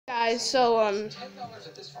guys, so,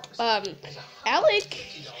 Alec,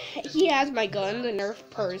 he has my gun, the Nerf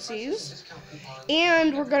perses,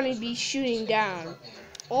 and we're gonna be shooting down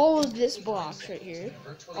all of this blocks right here.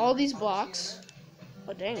 All these blocks.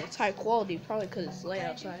 Oh dang, it's high quality, probably because it's late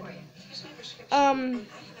outside.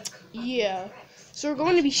 Yeah. So we're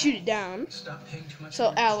going to be shooting down.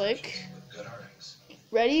 So Alec,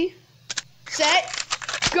 ready, set,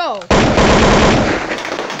 go.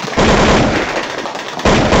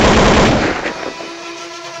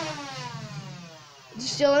 Is he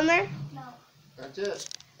still in there? No. That's it.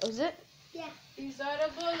 Oh, is it? Yeah. He's out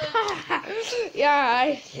of bullets.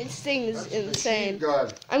 Yeah, this thing is insane.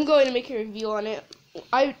 I'm going to make a review on it.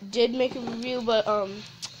 I did make a review, but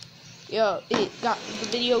yeah, the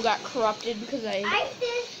video got corrupted because I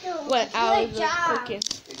went out of the freaking.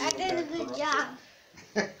 I did a good job.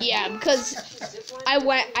 Yeah, because I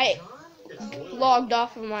logged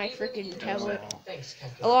off of my freaking tablet.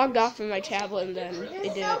 I logged off of my tablet and then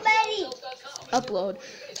it didn't upload.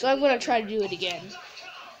 So I'm gonna try to do it again.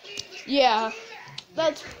 Yeah,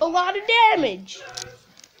 that's a lot of damage.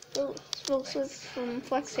 So from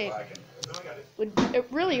Flex Tape would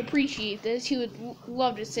really appreciate this. He would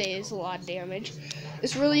love to say it's a lot of damage.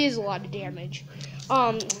 This really is a lot of damage.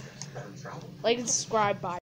 Like and subscribe, bye.